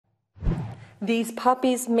These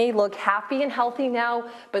puppies may look happy and healthy now,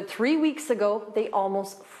 but 3 weeks ago, they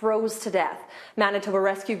almost froze to death. Manitoba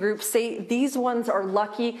rescue groups say these ones are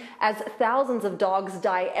lucky, as thousands of dogs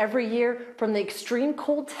die every year from the extreme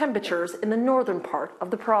cold temperatures in the northern part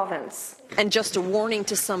of the province. And just a warning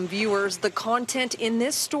to some viewers, the content in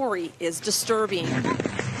this story is disturbing.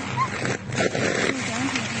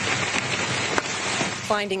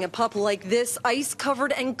 Finding a pup like this,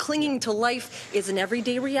 ice-covered and clinging to life, is an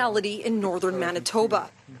everyday reality in northern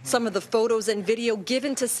Manitoba. Some of the photos and video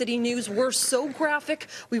given to City News were so graphic,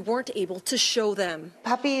 we weren't able to show them.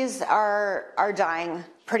 Puppies are dying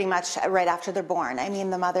pretty much right after they're born. I mean,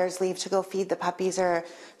 the mothers leave to go feed the puppies, or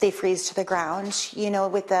they freeze to the ground. You know,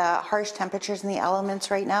 with the harsh temperatures and the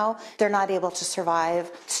elements right now, they're not able to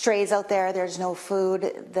survive. Strays out there, there's no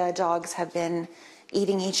food. The dogs have been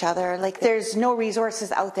eating each other. Like, there's no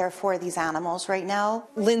resources out there for these animals right now.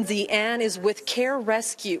 Lindsay Ann is with Care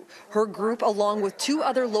Rescue. Her group, along with 2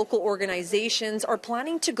 other local organizations, are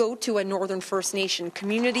planning to go to a Northern First Nation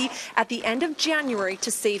community at the end of January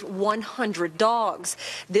to save 100 dogs.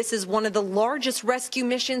 This is one of the largest rescue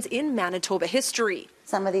missions in Manitoba history.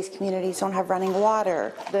 Some of these communities don't have running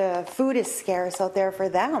water. The food is scarce out there for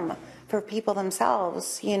them, for people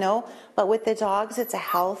themselves, you know. But with the dogs, it's a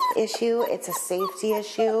health issue, it's a safety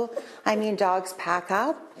issue. I mean, dogs pack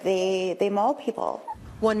up, they maul people.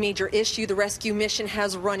 One major issue the rescue mission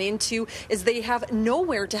has run into is they have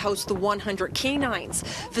nowhere to house the 100 canines.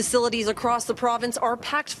 Facilities across the province are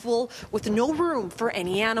packed full with no room for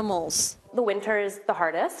any animals. The winter is the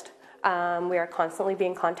hardest. We are constantly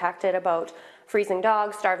being contacted about freezing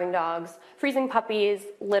dogs, starving dogs, freezing puppies,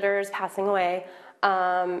 litters passing away.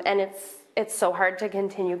 And it's so hard to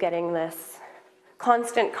continue getting this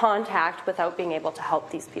constant contact without being able to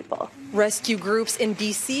help these people. Rescue groups in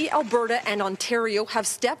BC, Alberta and Ontario have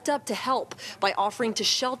stepped up to help by offering to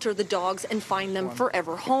shelter the dogs and find them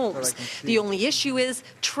forever homes. The only issue is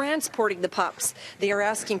transporting the pups. They are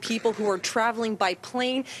asking people who are traveling by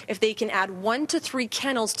plane if they can add 1 to 3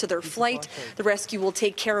 kennels to their flight. The rescue will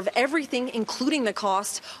take care of everything, including the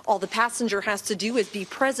cost. All the passenger has to do is be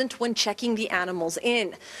present when checking the animals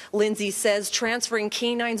in. Lindsay says transferring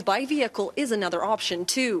canines by vehicle is another option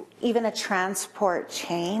too. Even a transport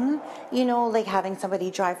chain, you know, like having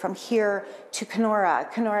somebody drive from here to Kenora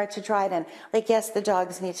to Dryden. Like, yes, the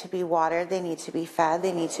dogs need to be watered, they need to be fed,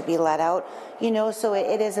 they need to be let out, you know, so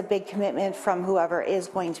it is a big commitment from whoever is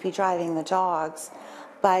going to be driving the dogs.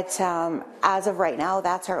 But as of right now,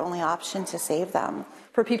 that's our only option to save them.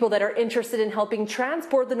 For people that are interested in helping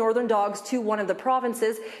transport the northern dogs to one of the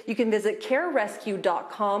provinces, you can visit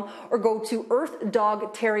carerescue.com or go to Earth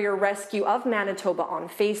Dog Terrier Rescue of Manitoba on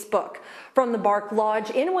Facebook. From the Bark Lodge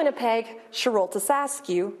in Winnipeg, Sarolta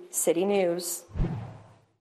Saskiw, City News.